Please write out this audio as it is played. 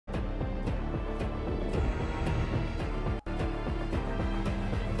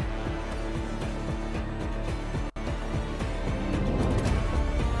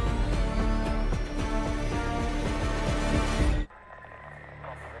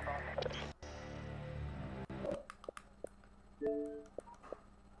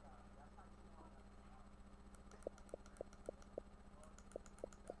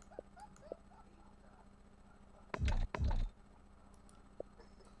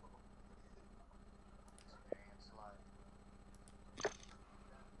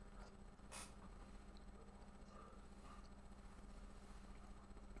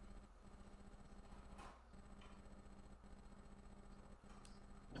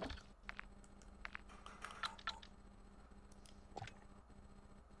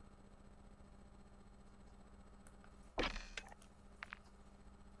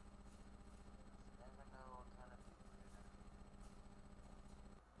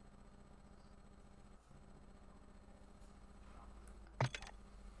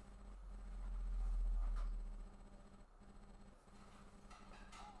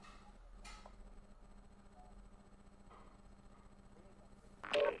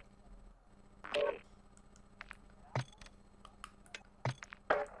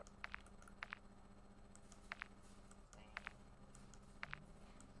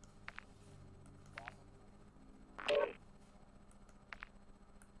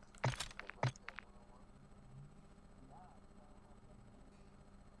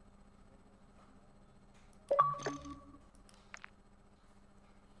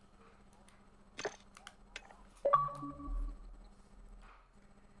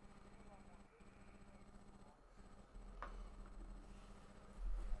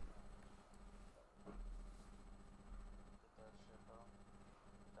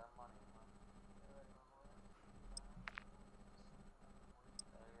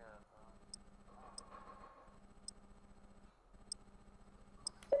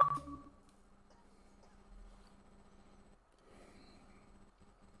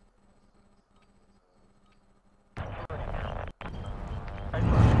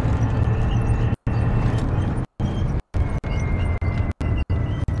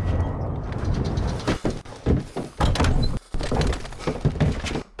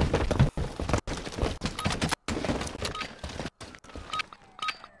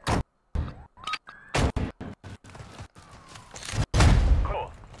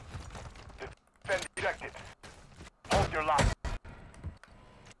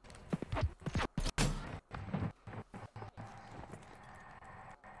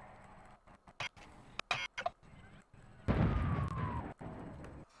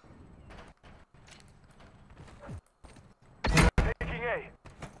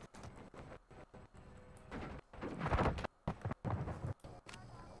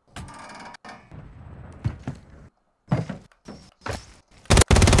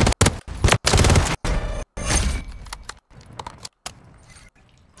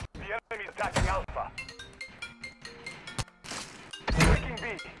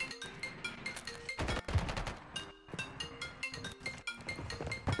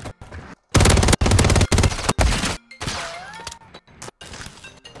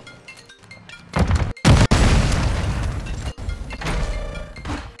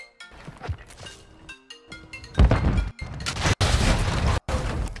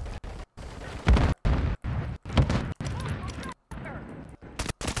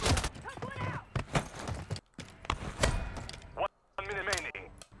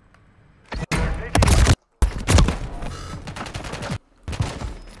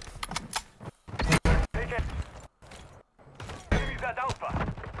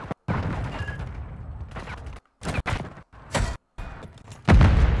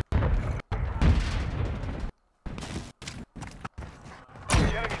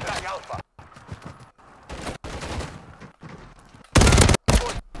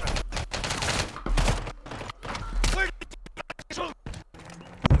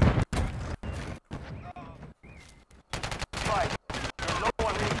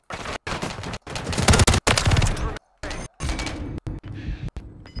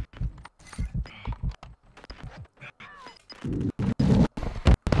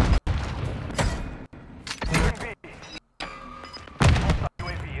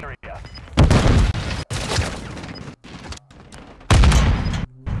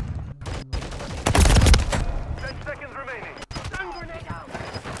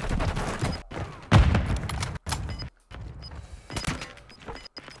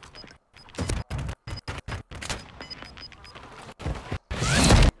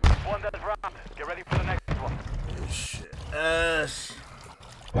Get ready for the next one. Shit. Ass.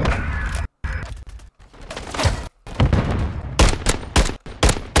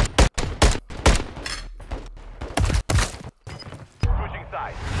 Switching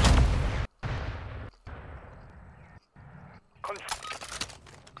sides.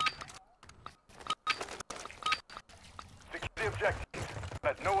 Secure the objective.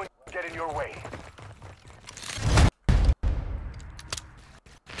 Let no one get in your way.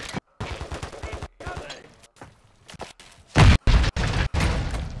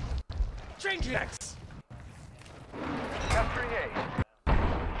 Changing X. Capturing A.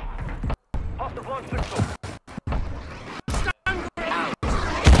 Hostile launch signal. Stand ground.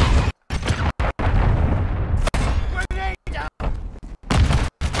 Grenade out.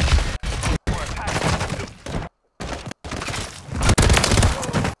 For attack.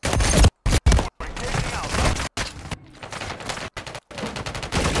 We're engaging out.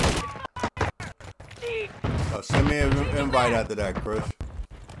 Send me an invite after that, Chris.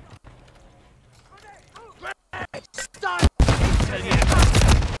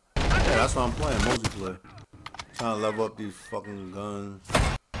 Yeah, that's what I'm playing, multiplayer. Trying to level up these fucking guns.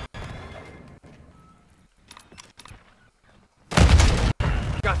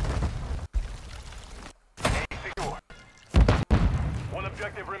 Got A secure. One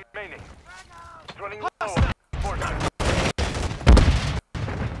objective remaining. It's running low.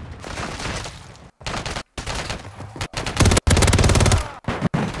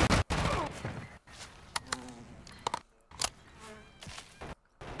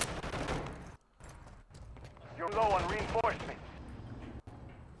 You're low on reinforcements.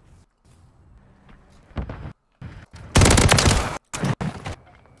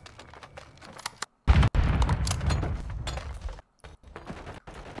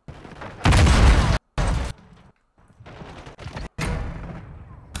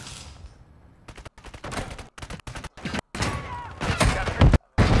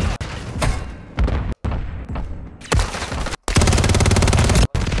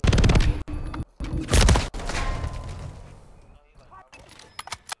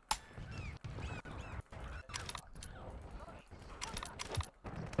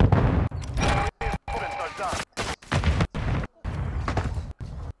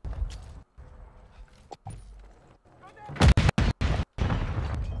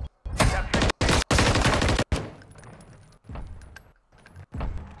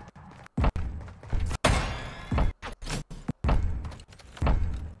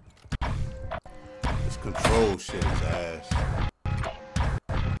 This control shit is ass.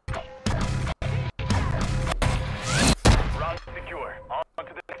 Route secure. On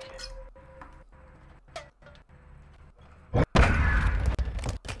to the next.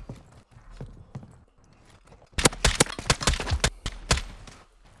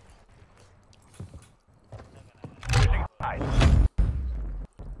 Switching sides.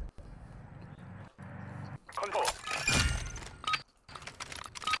 Control.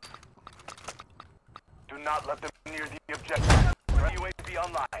 Do not let them near the objective. UAV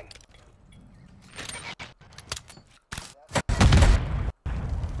online.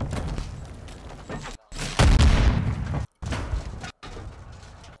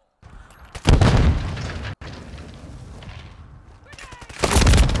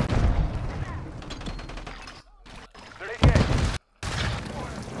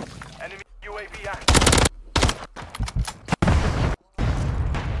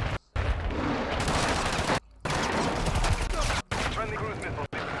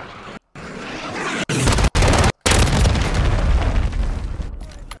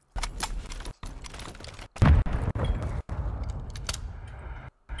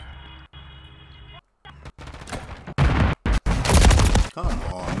 Come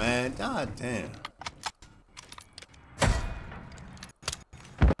on, man. God damn.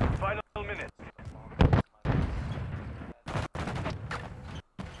 Final minute.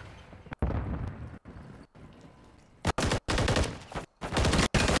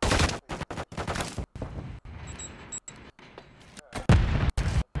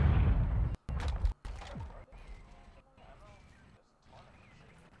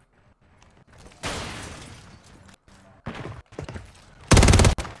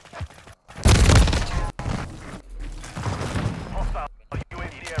 Hostile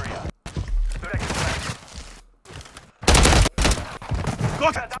UAV area. Direct attack.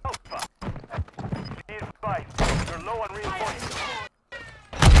 Got At Alpha. Be advised, you're low on reinforcements.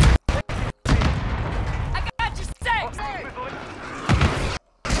 I got you safe! Missile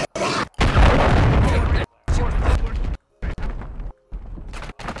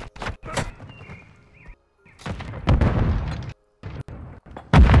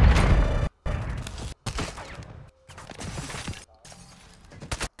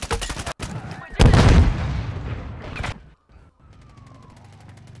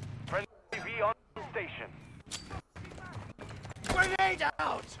friendly UAV on station. grenade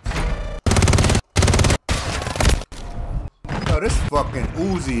out! Yo, this fucking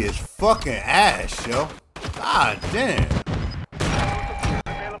Uzi is fucking ass, yo. God damn.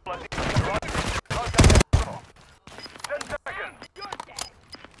 Available at the contact at Bravo. 10 seconds.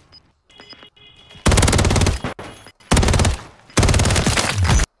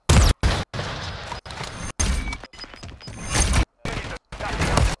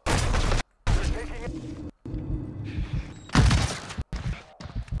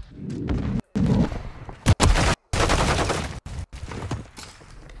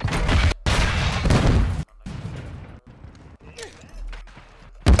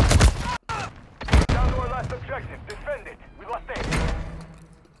 Down to our last objective. Defend it. We lost A.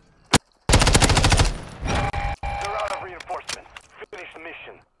 They're out of reinforcements. Finish the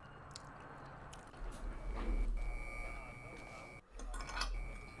mission.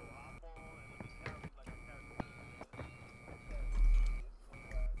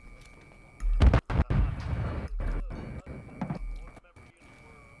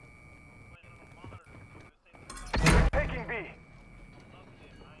 Taking B.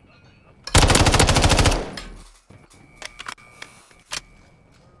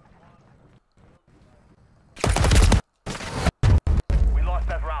 We lost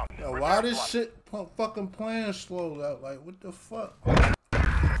that round. Yo, why this shit fucking playing slow? Like, what the fuck?